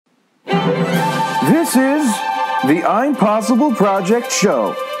This is the I'm Possible Project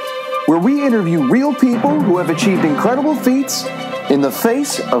show, where we interview real people who have achieved incredible feats in the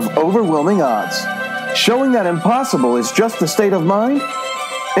face of overwhelming odds, showing that impossible is just a state of mind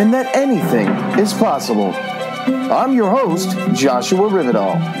and that anything is possible. I'm your host, Joshua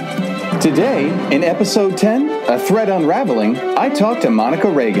Rivedal. Today, in episode 10, A Thread Unraveling, I talk to Monica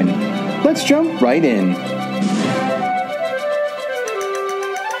Reagan. Let's jump right in.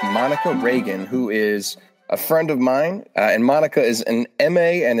 Monica Reagan, who is a friend of mine, and Monica is an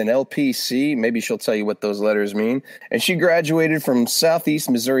MA and an LPC. Maybe she'll tell you what those letters mean. And she graduated from Southeast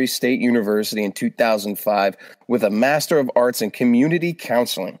Missouri State University in 2005 with a Master of Arts in Community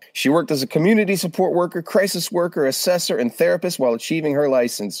Counseling. She worked as a community support worker, crisis worker, assessor, and therapist while achieving her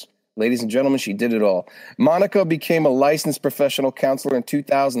license. Ladies and gentlemen, she did it all. Monica became a licensed professional counselor in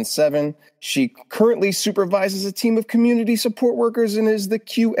 2007. She currently supervises a team of community support workers and is the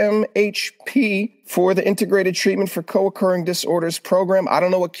QMHP for the Integrated Treatment for Co-Occurring Disorders program. I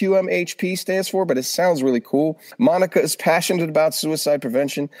don't know what QMHP stands for, but it sounds really cool. Monica is passionate about suicide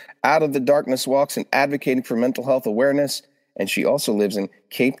prevention, out of the darkness walks, and advocating for mental health awareness. And she also lives in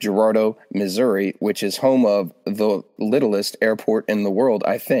Cape Girardeau, Missouri, which is home of the littlest airport in the world,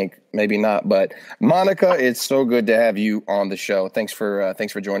 I think. Maybe not, but Monica, it's so good to have you on the show. Thanks for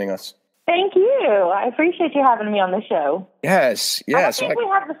joining us. Thank you. I appreciate you having me on the show. Yes. I think we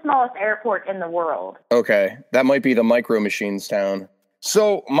have the smallest airport in the world. Okay, that might be the Micro Machines town.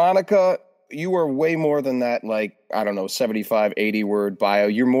 So, Monica, you are way more than that, 75, 80 word bio.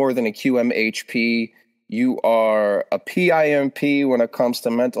 You're more than a QMHP. You are a PIMP when it comes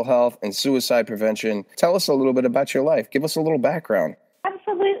to mental health and suicide prevention. Tell us a little bit about your life. Give us a little background.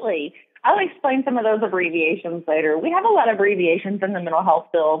 Absolutely. I'll explain some of those abbreviations later. We have a lot of abbreviations in the mental health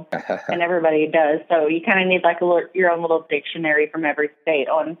field, and everybody does. So you kind of need your own little dictionary from every state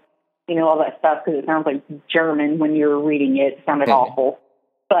on, all that stuff, because it sounds like German when you were reading it. It sounded awful.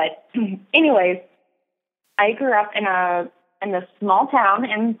 But anyways, I grew up in a small town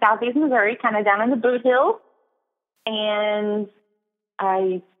in Southeast Missouri, kind of down in the Boot Hills. And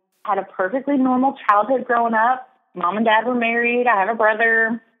I had a perfectly normal childhood growing up. Mom and dad were married. I have a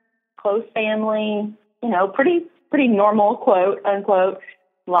brother, close family, pretty normal, quote unquote,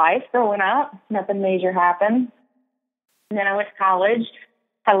 life growing up. Nothing major happened. And then I went to college,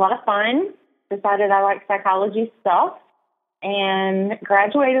 had a lot of fun, decided I liked psychology stuff, and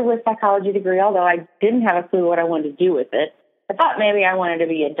graduated with a psychology degree, although I didn't have a clue what I wanted to do with it. I thought maybe I wanted to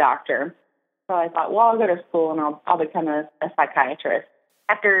be a doctor. So I thought, well, I'll go to school and I'll become a psychiatrist.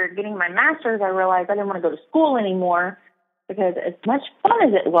 After getting my master's, I realized I didn't want to go to school anymore because as much fun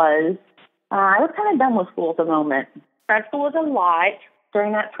as it was, I was kind of done with school at the moment. Grad school was a lot.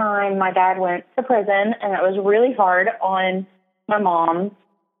 During that time, my dad went to prison, and it was really hard on my mom.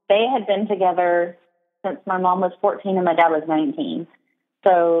 They had been together since my mom was 14 and my dad was 19.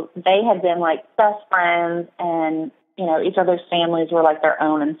 So they had been like best friends, and each other's families were like their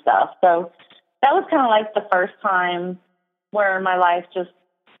own and stuff. So that was kind of like the first time where my life just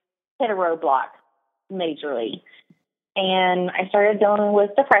hit a roadblock majorly. And I started dealing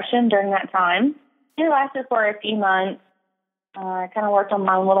with depression during that time. It lasted for a few months. I kind of worked on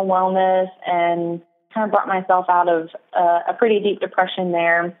my own little wellness and kind of brought myself out of a pretty deep depression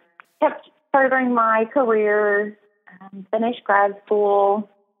there. Kept furthering my career, finished grad school.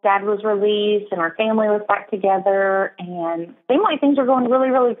 Dad was released and our family was back together, and seemed like things were going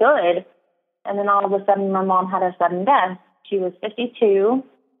really, really good. And then all of a sudden, my mom had a sudden death. She was 52.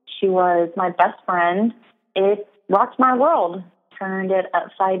 She was my best friend. It rocked my world, turned it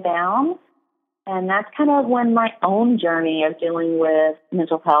upside down. And that's kind of when my own journey of dealing with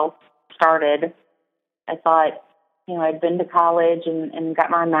mental health started. I thought, I'd been to college and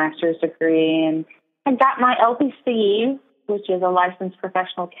got my master's degree, and I got my LPC, which is a licensed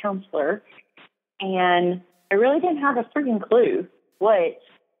professional counselor. And I really didn't have a freaking clue what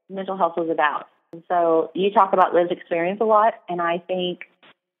mental health was about. And so you talk about lived experience a lot, and I think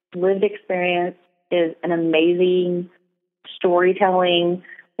lived experience is an amazing storytelling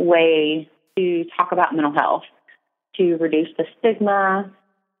way to talk about mental health, to reduce the stigma,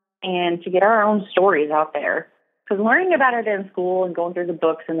 and to get our own stories out there. Because learning about it in school and going through the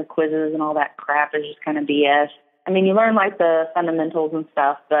books and the quizzes and all that crap is just kind of BS. I mean, you learn like the fundamentals and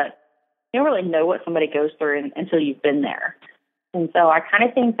stuff, but you don't really know what somebody goes through until you've been there. And so I kind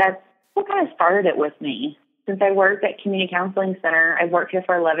of think that's what kind of started it with me. Since I worked at Community Counseling Center, I've worked here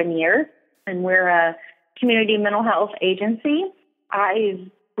for 11 years, and we're a community mental health agency.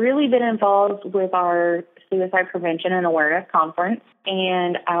 I've really been involved with our Suicide Prevention and Awareness Conference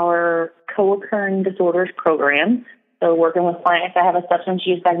and our Co-Occurring Disorders program. So working with clients that have a substance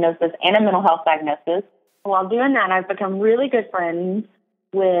use diagnosis and a mental health diagnosis. While doing that, I've become really good friends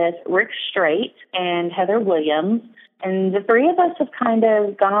with Rick Straight and Heather Williams. And the three of us have kind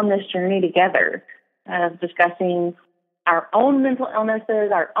of gone on this journey together, discussing our own mental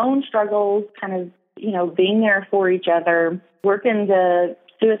illnesses, our own struggles, kind of, being there for each other, working the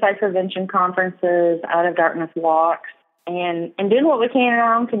suicide prevention conferences, Out of Darkness walks, and doing what we can in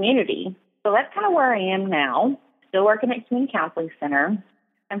our own community. So that's kind of where I am now. Still working at Community Counseling Center.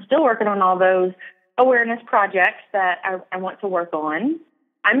 I'm still working on all those awareness projects that I want to work on.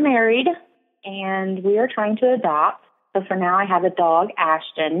 I'm married, and we are trying to adopt. So for now, I have a dog,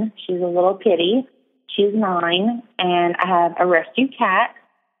 Ashton. She's a little kitty. She's 9, and I have a rescue cat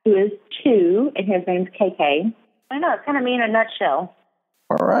who is 2, and his name's KK. I know, it's kind of me in a nutshell.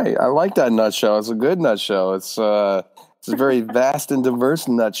 All right. I like that nutshell. It's a good nutshell. It's a very vast and diverse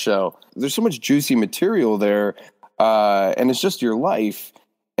nutshell. There's so much juicy material there, and it's just your life.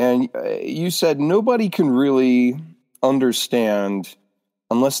 And you said nobody can really understand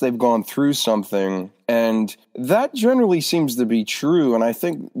unless they've gone through something. And that generally seems to be true. And I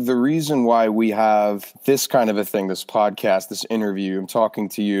think the reason why we have this kind of a thing, this podcast, this interview, I'm talking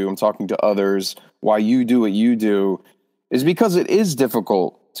to you, I'm talking to others, why you do what you do, is because it is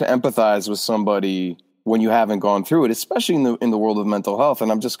difficult to empathize with somebody when you haven't gone through it, especially in the world of mental health.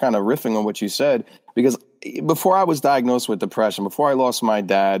 And I'm just kind of riffing on what you said, because before I was diagnosed with depression, before I lost my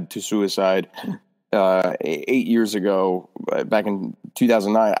dad to suicide 8 years ago, back in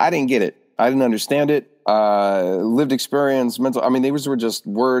 2009, I didn't get it. I didn't understand it. Lived experience, mental. I mean, these were just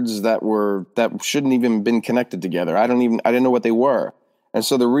words that shouldn't even been connected together. I didn't know what they were. And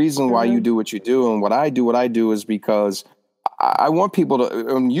so the reason why you do what you do and what I do is because I want people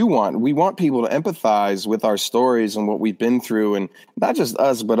to, and we want people to empathize with our stories and what we've been through, and not just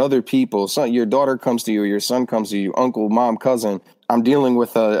us, but other people. So your daughter comes to you, your son comes to you, uncle, mom, cousin. I'm dealing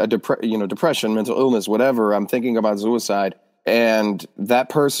with depression, mental illness, whatever. I'm thinking about suicide, and that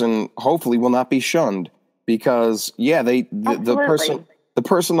person hopefully will not be shunned because, the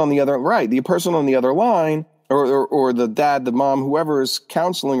person on the other line, or the dad, the mom, whoever is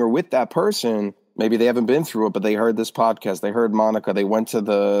counseling or with that person. Maybe they haven't been through it, but they heard this podcast. They heard Monica. They went to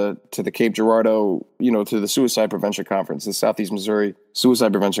the Cape Girardeau, to the suicide prevention conference, the Southeast Missouri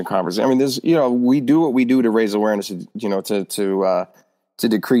Suicide Prevention Conference. I mean, there's, we do what we do to raise awareness, to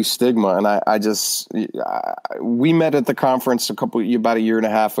decrease stigma. And we met at the conference about a year and a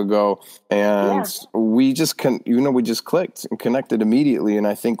half ago, and we just clicked and connected immediately. And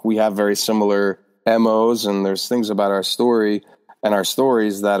I think we have very similar MOs, and there's things about our story and our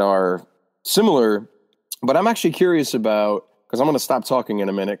stories that are similar, but I'm actually curious about, because I'm going to stop talking in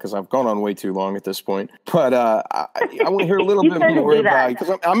a minute because I've gone on way too long at this point. But I want to hear a little bit more about,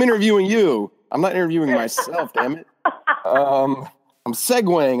 because I'm interviewing you. I'm not interviewing myself, damn it. I'm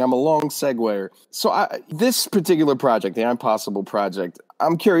segueing. I'm a long seguer. So this particular project, the Impossible Project,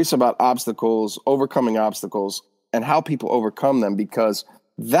 I'm curious about obstacles, overcoming obstacles, and how people overcome them, because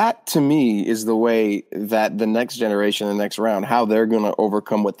that, to me, is the way that the next generation, the next round, how they're going to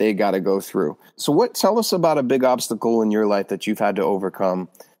overcome what they got to go through. So tell us about a big obstacle in your life that you've had to overcome,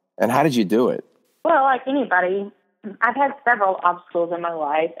 and how did you do it? Well, like anybody, I've had several obstacles in my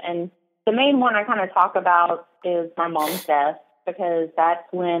life, and the main one I kind of talk about is my mom's death, because that's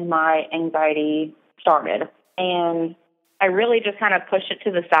when my anxiety started. And I really just kind of pushed it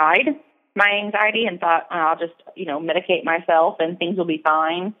to the side, my anxiety, and thought, I'll just, medicate myself and things will be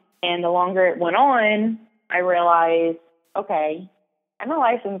fine. And the longer it went on, I realized, okay, I'm a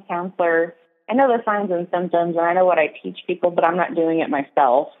licensed counselor. I know the signs and symptoms, and I know what I teach people, but I'm not doing it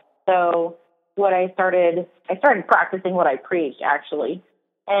myself. So I started practicing what I preach, actually.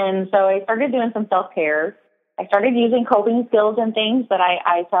 And so I started doing some self-care. I started using coping skills and things that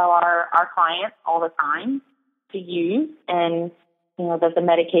I tell our clients all the time to use, and, that the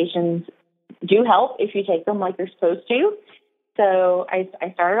medications do help if you take them like you're supposed to. So I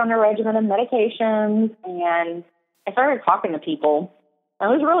started on a regimen of medications, and I started talking to people. It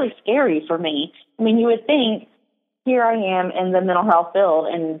was really scary for me. I mean, you would think, here I am in the mental health field,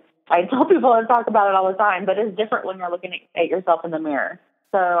 and I tell people I talk about it all the time, but it's different when you're looking at yourself in the mirror.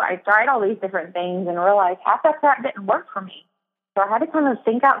 So I tried all these different things and realized half that crap didn't work for me. So I had to kind of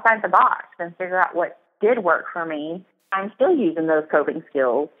think outside the box and figure out what did work for me. I'm still using those coping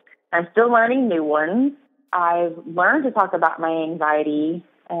skills. I'm still learning new ones. I've learned to talk about my anxiety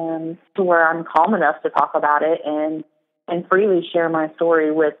to where I'm calm enough to talk about it and freely share my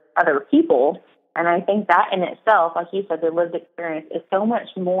story with other people. And I think that in itself, like you said, the lived experience is so much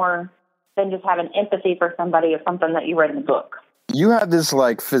more than just having empathy for somebody or something that you read in a book. You had this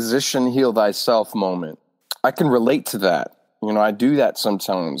physician heal thyself moment. I can relate to that. You know, I do that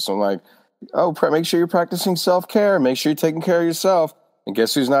sometimes. I'm like, oh, make sure you're practicing self-care. Make sure you're taking care of yourself. And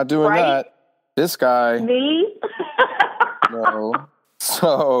guess who's not doing that? This guy. Me? No.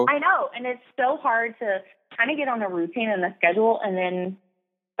 So I know. And it's so hard to kind of get on a routine and a schedule and then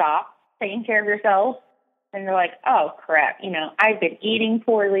stop taking care of yourself. And you're like, oh, crap. You know, I've been eating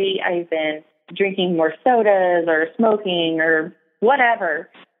poorly. I've been drinking more sodas or smoking or whatever.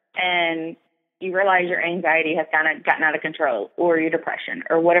 And you realize your anxiety has kind of gotten out of control, or your depression,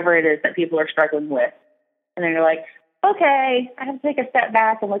 or whatever it is that people are struggling with. And then you're like, okay, I have to take a step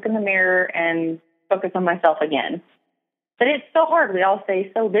back and look in the mirror and focus on myself again. But it's so hard. We all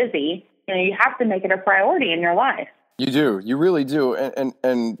stay so busy. You know, you have to make it a priority in your life. you do. You really do.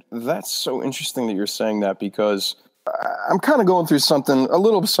 And that's so interesting that you're saying that, because I'm kind of going through a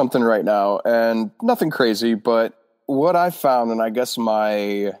little something right now, and nothing crazy, but what I found, and I guess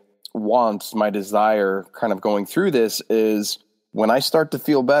my desire kind of going through this is, when I start to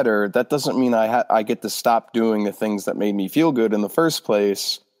feel better, that doesn't mean I get to stop doing the things that made me feel good in the first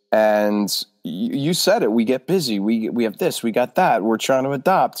place. And you said it, we get busy. We have this, we got that. We're trying to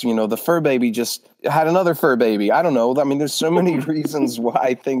adopt, you know, the fur baby just had another fur baby. I don't know. I mean, there's so many reasons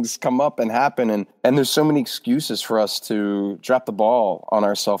why things come up and happen. And there's so many excuses for us to drop the ball on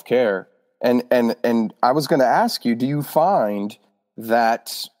our self-care. And I was going to ask you, do you find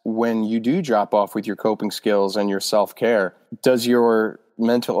that when you do drop off with your coping skills and your self-care, does your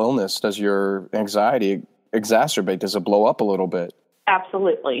mental illness, does your anxiety exacerbate? Does it blow up a little bit?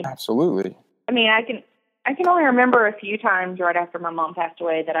 Absolutely. Absolutely. I mean, I can only remember a few times right after my mom passed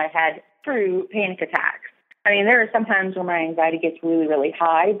away that I had true panic attacks. I mean, there are some times where my anxiety gets really, really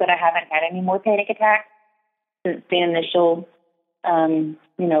high, but I haven't had any more panic attacks since the initial,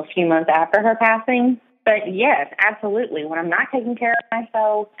 few months after her passing. But yes, absolutely. When I'm not taking care of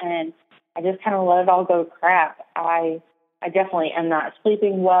myself and I just kind of let it all go crap, I definitely am not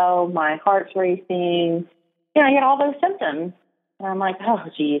sleeping well. My heart's racing. You know, I get all those symptoms. And I'm like, oh,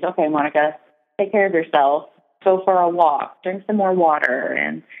 geez, okay, Monica, take care of yourself. Go for a walk, drink some more water,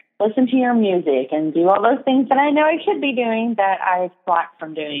 and listen to your music, and do all those things that I know I should be doing that I slacked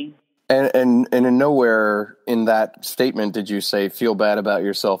from doing. And in nowhere in that statement did you say feel bad about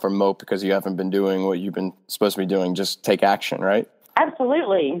yourself or mope because you haven't been doing what you've been supposed to be doing. Just take action, right?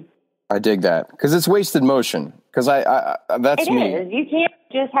 Absolutely. I dig that, because it's wasted motion. Because that's me. It is. You can't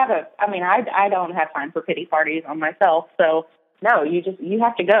just have I don't have time for pity parties on myself. So no, you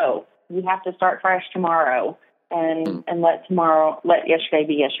have to go. You have to start fresh tomorrow and let yesterday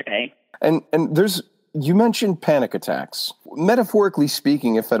be yesterday. And you mentioned panic attacks. Metaphorically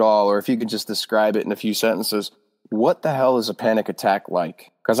speaking, if at all, or if you could just describe it in a few sentences, what the hell is a panic attack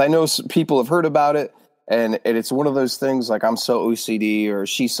like? Because I know people have heard about it, and it's one of those things like, I'm so OCD or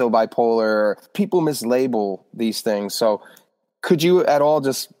she's so bipolar. Or people mislabel these things. So could you at all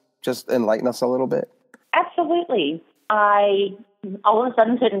just enlighten us a little bit? Absolutely. I all of a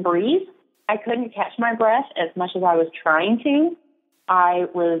sudden couldn't breathe. I couldn't catch my breath as much as I was trying to. I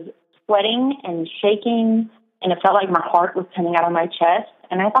was sweating and shaking, and it felt like my heart was coming out of my chest,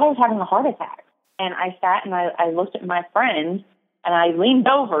 and I thought I was having a heart attack. And I sat and I looked at my friend, and I leaned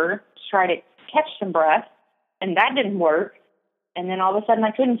over to try to catch some breath, and that didn't work. And then all of a sudden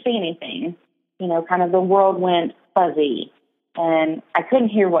I couldn't see anything. You know, kind of the world went fuzzy, and I couldn't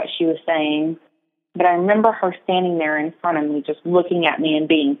hear what she was saying. But I remember her standing there in front of me, just looking at me and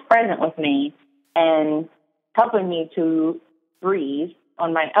being present with me and helping me to breathe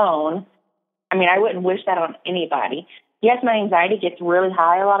on my own. I mean, I wouldn't wish that on anybody. Yes, my anxiety gets really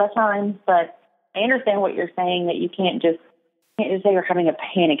high a lot of times, but I understand what you're saying, that you can't just say you're having a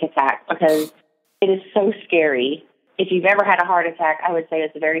panic attack, because it is so scary. If you've ever had a heart attack, I would say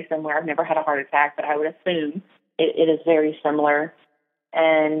it's very similar. I've never had a heart attack, but I would assume it is very similar.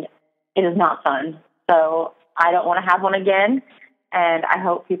 And it is not fun. So I don't want to have one again. And I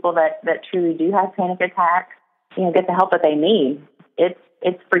hope people that truly do have panic attacks, get the help that they need.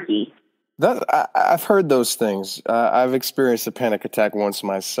 It's freaky. I've heard those things. I've experienced a panic attack once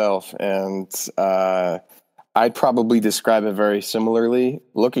myself, and I'd probably describe it very similarly.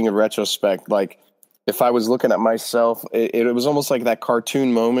 Looking in retrospect, like if I was looking at myself, it was almost like that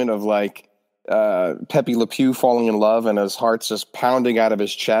cartoon moment of like Pepe Le Pew falling in love and his heart's just pounding out of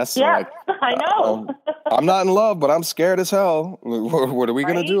his chest. Yeah, like, I know. I'm not in love, but I'm scared as hell. What are we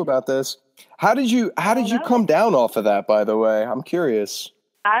going to do about this? How did you come down off of that, by the way? I'm curious.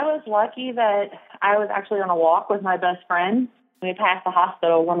 I was lucky that I was actually on a walk with my best friend. We passed the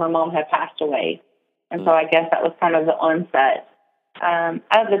hospital where my mom had passed away. And so I guess that was kind of the onset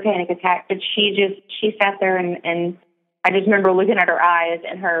of the panic attack. But she sat there and I just remember looking at her eyes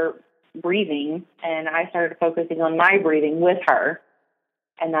and her breathing, and I started focusing on my breathing with her,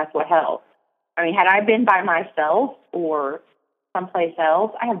 and that's what helped. I mean, had I been by myself or someplace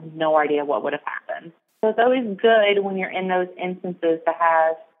else, I have no idea what would have happened. So it's always good when you're in those instances to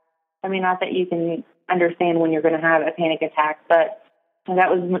have, I mean, not that you can understand when you're going to have a panic attack, but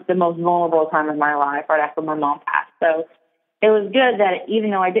that was the most vulnerable time of my life right after my mom passed. So it was good that even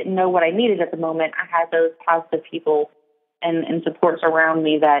though I didn't know what I needed at the moment, I had those positive people and supports around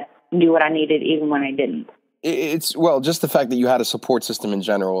me that knew what I needed even when I didn't. It's, well, just the fact that you had a support system in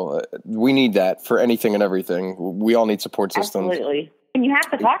general. We need that for anything and everything. We all need support systems. Absolutely. And you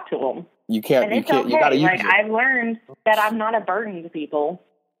have to talk to them. You can't, and it's you can't, okay. You gotta use like, it. I've learned that I'm not a burden to people,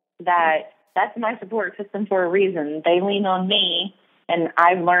 that's my support system for a reason. They lean on me, and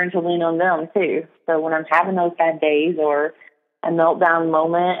I've learned to lean on them too. So when I'm having those bad days or a meltdown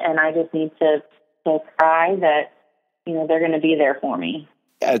moment and I just need to cry, that, you know, they're going to be there for me.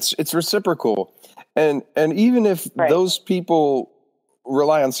 Yeah, it's reciprocal. And even if those people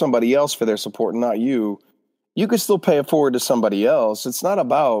rely on somebody else for their support and not you, you could still pay it forward to somebody else. It's not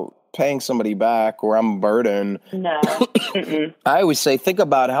about paying somebody back or I'm a burden. No. I always say, think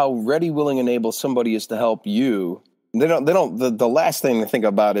about how ready, willing, and able somebody is to help you. The last thing to think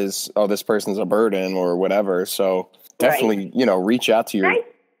about is, oh, this person's a burden or whatever. So definitely, reach out to your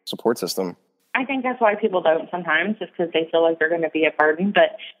support system. I think that's why people don't sometimes, just because they feel like they're going to be a burden.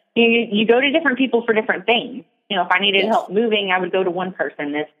 But you go to different people for different things. You know, if I needed help moving, I would go to one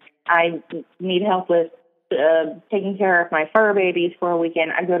person. If I need help with taking care of my fur babies for a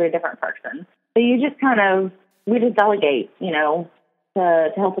weekend, I go to a different person. So you just we just delegate,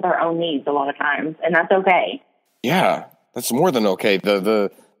 to help with our own needs a lot of times, and that's okay. Yeah, that's more than okay. The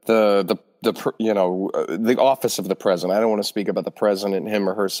office of the president. I don't want to speak about the president, him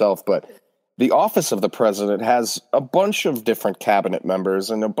or herself, but the office of the president has a bunch of different cabinet members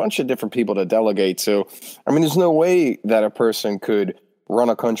and a bunch of different people to delegate to. I mean, there's no way that a person could run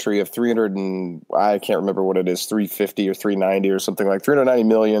a country of 300 and I can't remember what it is, 350 or 390 or something like 390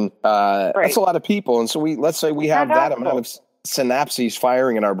 million. That's a lot of people. And so let's say we have that amount of synapses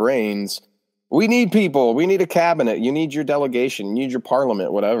firing in our brains. We need people. We need a cabinet. You need your delegation. You need your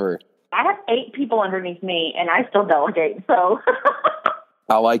parliament, whatever. I have 8 people underneath me and I still delegate. So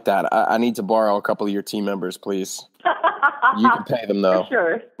I like that. I need to borrow a couple of your team members, please. You can pay them though.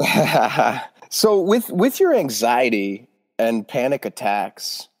 For sure. So with your anxiety and panic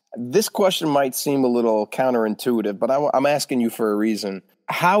attacks, this question might seem a little counterintuitive, but I'm asking you for a reason.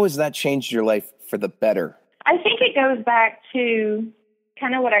 How has that changed your life for the better? I think it goes back to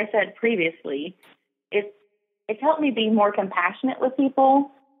kind of what I said previously. It's helped me be more compassionate with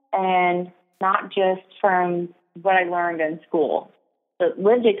people and not just from what I learned in school. The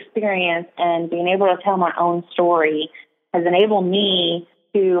lived experience and being able to tell my own story has enabled me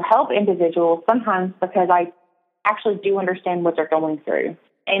to help individuals sometimes because I actually do understand what they're going through.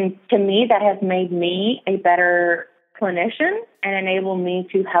 And to me, that has made me a better clinician and enabled me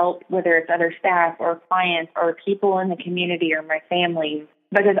to help, whether it's other staff or clients or people in the community or my family,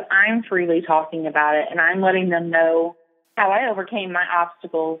 because I'm freely talking about it and I'm letting them know how I overcame my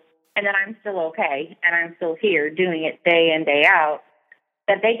obstacles and that I'm still okay and I'm still here doing it day in, day out,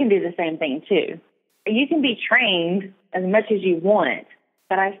 that they can do the same thing too. You can be trained as much as you want,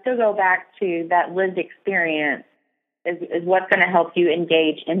 but I still go back to that lived experience is what's going to help you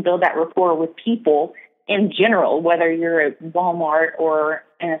engage and build that rapport with people in general, whether you're at Walmart or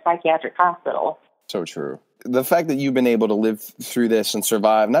in a psychiatric hospital. So true. The fact that you've been able to live through this and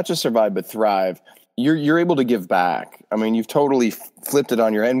survive, not just survive, but thrive, you're able to give back. I mean, you've totally flipped it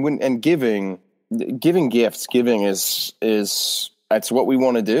on your end. And giving gifts, giving is that's what we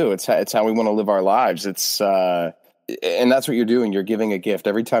want to do. It's how we want to live our lives. And that's what you're doing. You're giving a gift.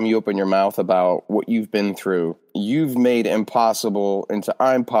 Every time you open your mouth about what you've been through, you've made impossible into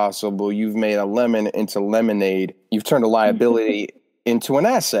I'm possible. You've made a lemon into lemonade. You've turned a liability into an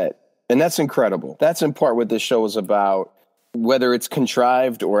asset. And that's incredible. That's in part what this show is about. Whether it's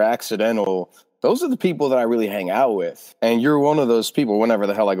contrived or accidental, those are the people that I really hang out with. And you're one of those people whenever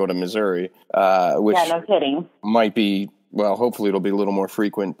the hell I go to Missouri, which no kidding. Might be, well, hopefully it'll be a little more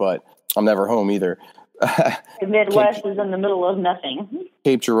frequent, but I'm never home either. The Midwest is in the middle of nothing.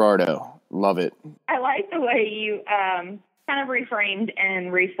 Cape Girardeau. Love it. I like the way you kind of reframed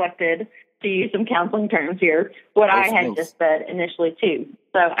and reflected, to use some counseling terms here, what I had just said initially too.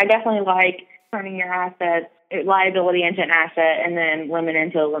 So I definitely like turning your liability into an asset and then lemon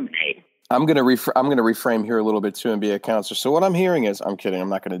into a lemonade. I'm gonna reframe here a little bit too and be a counselor. So what I'm hearing is, I'm kidding. I'm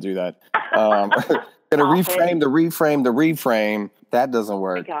not going to do that. Gonna reframe the reframe. That doesn't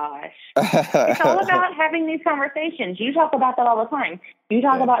work. Oh my gosh. It's all about having these conversations. You talk about that all the time. You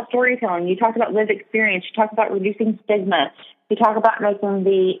talk about storytelling. You talk about lived experience. You talk about reducing stigma. You talk about making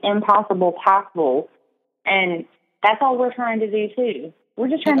the impossible possible. And that's all we're trying to do too. We're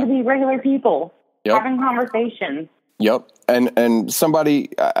just trying to be regular people having conversations. Yep. And somebody,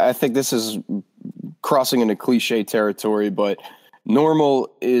 I think this is crossing into cliche territory, but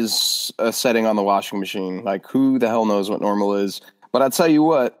normal is a setting on the washing machine. Like, who the hell knows what normal is? But I'll tell you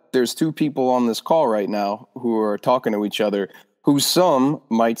what, there's two people on this call right now who are talking to each other, who some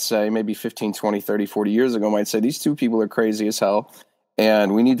might say, maybe 15, 20, 30, 40 years ago, might say, these two people are crazy as hell,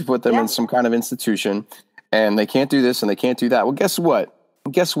 and we need to put them in some kind of institution, and they can't do this and they can't do that. Well, guess what?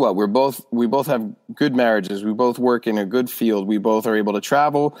 We both have good marriages. We both work in a good field. We both are able to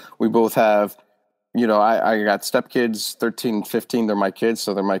travel. We both have, I got stepkids, 13, 15. They're my kids.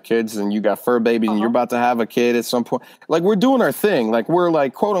 So they're my kids. And you got fur babies and you're about to have a kid at some point. Like, we're doing our thing. Like, we're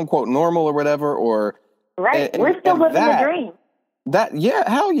like, quote unquote, normal or whatever, or. Right. We're still living the dream.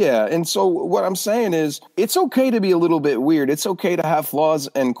 Hell yeah. And so what I'm saying is, it's okay to be a little bit weird. It's okay to have flaws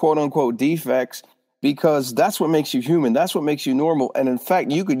and quote unquote defects, because that's what makes you human. That's what makes you normal. And in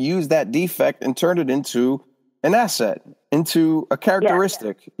fact, you could use that defect and turn it into an asset, into a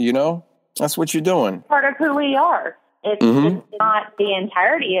characteristic, That's what you're doing. Part of who we are. It's not the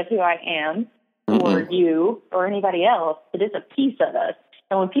entirety of who I am or you or anybody else. It is a piece of us.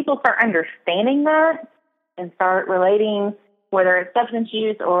 And when people start understanding that and start relating, whether it's substance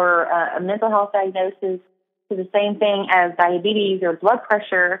use or a mental health diagnosis, to the same thing as diabetes or blood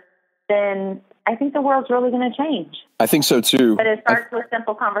pressure, then I think the world's really going to change. I think so too. But it starts with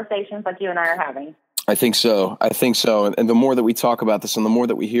simple conversations like you and I are having. I think so. And the more that we talk about this and the more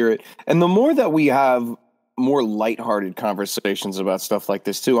that we hear it and the more that we have more lighthearted conversations about stuff like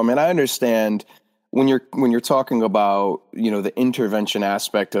this too. I mean, I understand when you're talking about, the intervention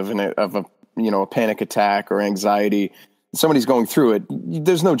aspect of a panic attack or anxiety, somebody's going through it.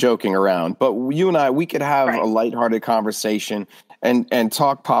 There's no joking around, but you and I, we could have a lighthearted conversation and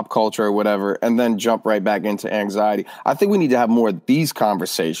talk pop culture or whatever, and then jump right back into anxiety. I think we need to have more of these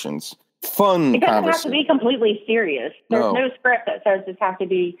conversations. Fun. It doesn't have to be completely serious. There's no script that says this has to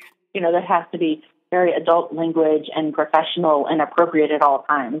be, that has to be very adult language and professional and appropriate at all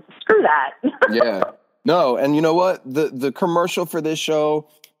times. Screw that. Yeah. No, and you know what? The commercial for this show,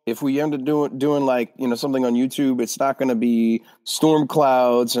 if we end up doing like, something on YouTube, it's not going to be storm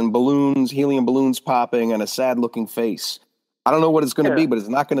clouds and balloons, helium balloons popping and a sad looking face. I don't know what it's going to be, but it's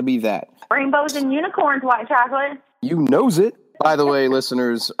not going to be that. Rainbows and unicorns, white chocolate. You knows it. By the way,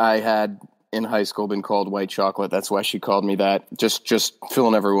 listeners, I had in high school been called white chocolate. That's why she called me that. Just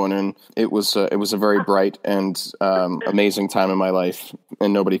filling everyone in. It was a very bright and amazing time in my life,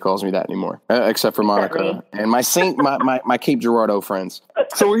 and nobody calls me that anymore, except for Monica and my Cape Girardeau friends.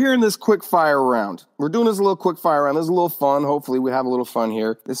 So we're here in this quick fire round. We're doing this little quick fire round. This is a little fun. Hopefully, we have a little fun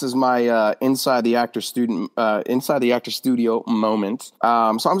here. This is my inside the actor studio moment. So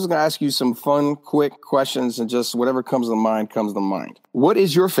I'm just gonna ask you some fun, quick questions, and just whatever comes to mind comes to mind. What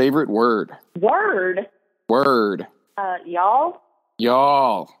is your favorite word? Word. Y'all.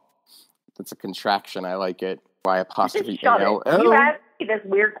 Y'all. That's a contraction. I like it. By apostrophe L. You ask me this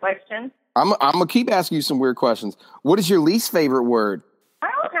weird question. I'm gonna keep asking you some weird questions. What is your least favorite word? I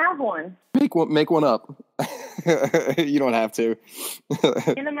don't have one. Make one up. You don't have to.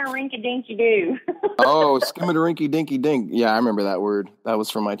 Skinnamarink-a-dinky do. Oh, skimmadarinky-dinky-dink. Yeah, I remember that word. That was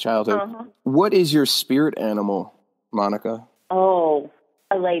from my childhood. What is your spirit animal, Monica? Oh,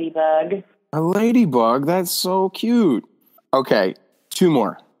 a ladybug. A ladybug? That's so cute. Okay, two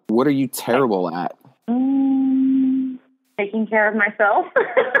more. What are you terrible at? Taking care of myself.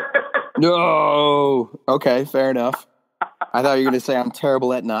 No. Okay, fair enough. I thought you were going to say I'm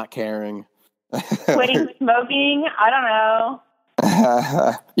terrible at not caring. Quitting smoking? I don't know.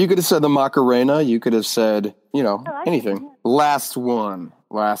 You could have said the Macarena. You could have said, anything. Last one.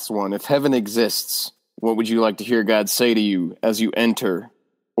 If heaven exists, what would you like to hear God say to you as you enter,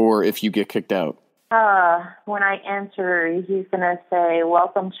 or if you get kicked out? When I enter, he's going to say,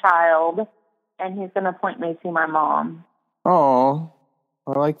 "Welcome, child," and he's going to point me to my mom. Oh,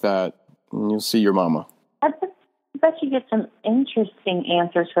 I like that. And you'll see your mama. I bet you get some interesting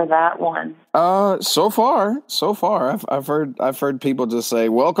answers for that one. So far, I've heard people just say,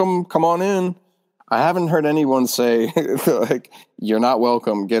 "Welcome, come on in." I haven't heard anyone say like, "You're not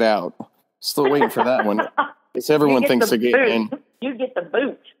welcome, get out." Still waiting for that one. It's everyone thinks they're getting in. You get the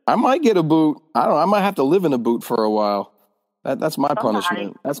boot. I might get a boot. I don't know. I might have to live in a boot for a while. That's my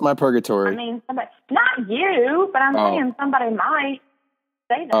punishment. That's my purgatory. I mean, not you, but I'm saying somebody might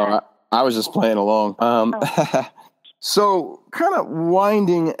say that. I was just playing along. So kind of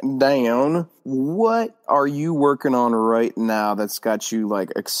winding down, what are you working on right now that's got you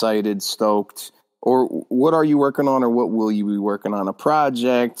like excited, stoked? Or what are you working on, or what will you be working on? A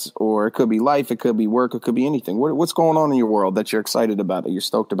project, or it could be life, it could be work, it could be anything. What's going on in your world that you're excited about, that you're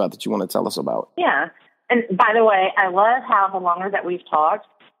stoked about, that you want to tell us about? Yeah. And by the way, I love how the longer that we've talked,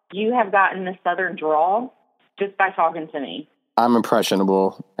 you have gotten the Southern drawl just by talking to me. I'm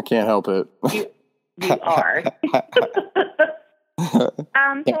impressionable. I can't help it. You are. So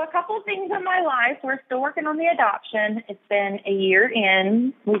a couple of things in my life. We're still working on the adoption. It's been a year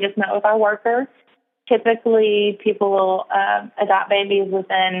in. We just met with our worker. Typically, people will adopt babies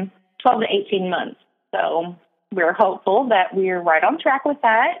within 12 to 18 months. So we're hopeful that we're right on track with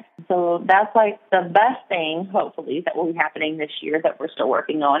that. So that's like the best thing, hopefully, that will be happening this year that we're still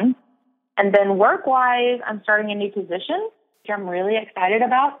working on. And then work-wise, I'm starting a new position, which I'm really excited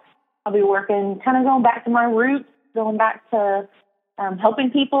about. I'll be working, kind of going back to my roots, going back to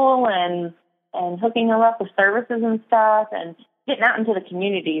helping people and hooking them up with services and stuff and getting out into the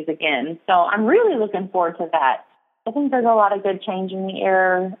communities again. So I'm really looking forward to that. I think there's a lot of good change in the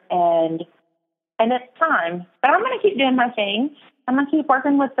air, and it's time. But I'm going to keep doing my thing. I'm going to keep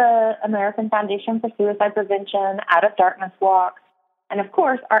working with the American Foundation for Suicide Prevention, Out of Darkness walks, and, of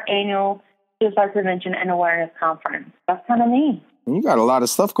course, our annual Suicide Prevention and Awareness Conference. That's kind of me. You got a lot of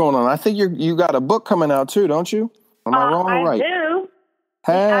stuff going on. I think you got a book coming out, too, don't you? Am I wrong or right? I do.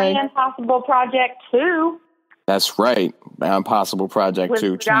 Hey. The I Am Possible Project 2. That's right. The Impossible Project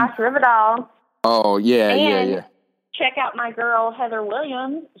 2. With Josh Rivedahl. Oh, yeah. Check out my girl, Heather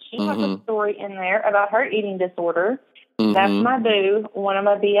Williams. She has a story in there about her eating disorder. Mm-hmm. That's my boo, one of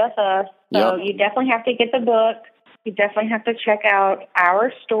my BFFs. So you definitely have to get the book. You definitely have to check out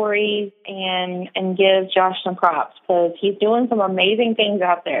our stories and give Josh some props, because he's doing some amazing things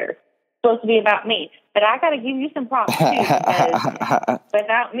out there. It's supposed to be about me. But I got to give you some props, too, because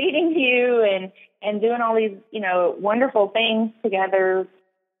without meeting you and doing all these, wonderful things together,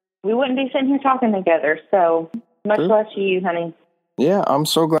 we wouldn't be sitting here talking together. So much love to you, honey. Yeah, I'm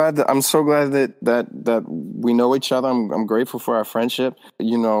so glad that we know each other. I'm grateful for our friendship. I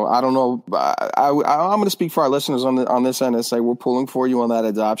don't know. I'm going to speak for our listeners on this end and say we're pulling for you on that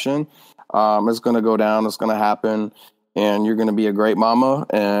adoption. It's going to go down. It's going to happen. And you're going to be a great mama,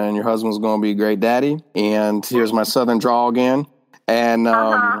 and your husband's going to be a great daddy. And here's my Southern drawl again. And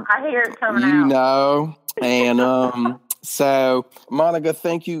I hear it coming out. And so, Monica,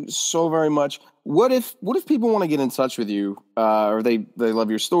 thank you so very much. What if people want to get in touch with you, or they love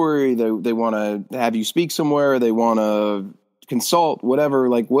your story, they want to have you speak somewhere, they want to consult, whatever?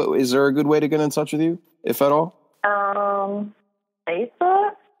 Like, what is there a good way to get in touch with you, if at all? Facebook.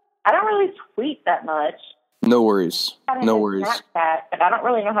 I don't really tweet that much. No worries. No worries. Snapchat, but I don't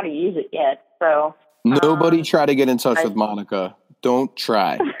really know how to use it yet. So nobody try to get in touch with Monica. Don't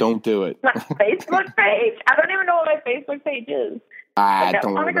try. Don't do it. My Facebook page. I don't even know what my Facebook page is.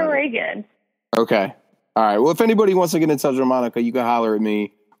 Don't Monica Reagan. Okay. All right. Well, if anybody wants to get in touch with Monica, you can holler at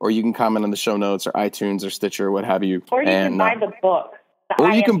me, or you can comment on the show notes or iTunes or Stitcher or what have you. Or you can buy the book. Or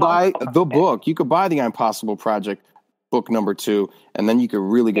you can buy the book. You could buy the Impossible Project book number 2, and then you could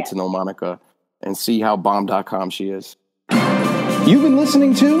really get to know Monica and see how bomb.com she is. You've been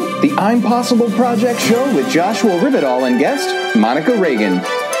listening to the I'm Possible Project show with Joshua Rivedahl and guest Monica Reagan.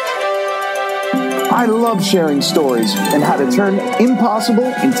 I love sharing stories and how to turn impossible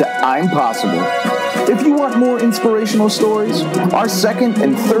into I'm possible. If you want more inspirational stories, our 2nd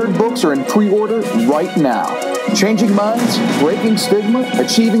and 3rd books are in pre-order right now. Changing Minds, Breaking Stigma,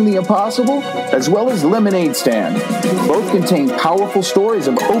 Achieving the Impossible, as well as Lemonade Stand. Both contain powerful stories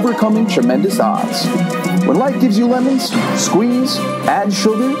of overcoming tremendous odds. When life gives you lemons, squeeze, add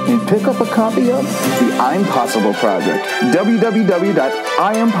sugar, and pick up a copy of The I'm Possible Project.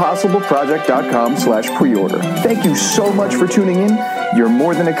 www.IamPossibleProject.com/pre-order. Thank you so much for tuning in. You're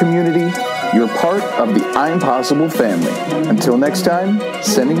more than a community. You're part of the I'm Possible family. Until next time,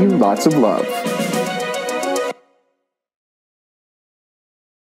 sending you lots of love.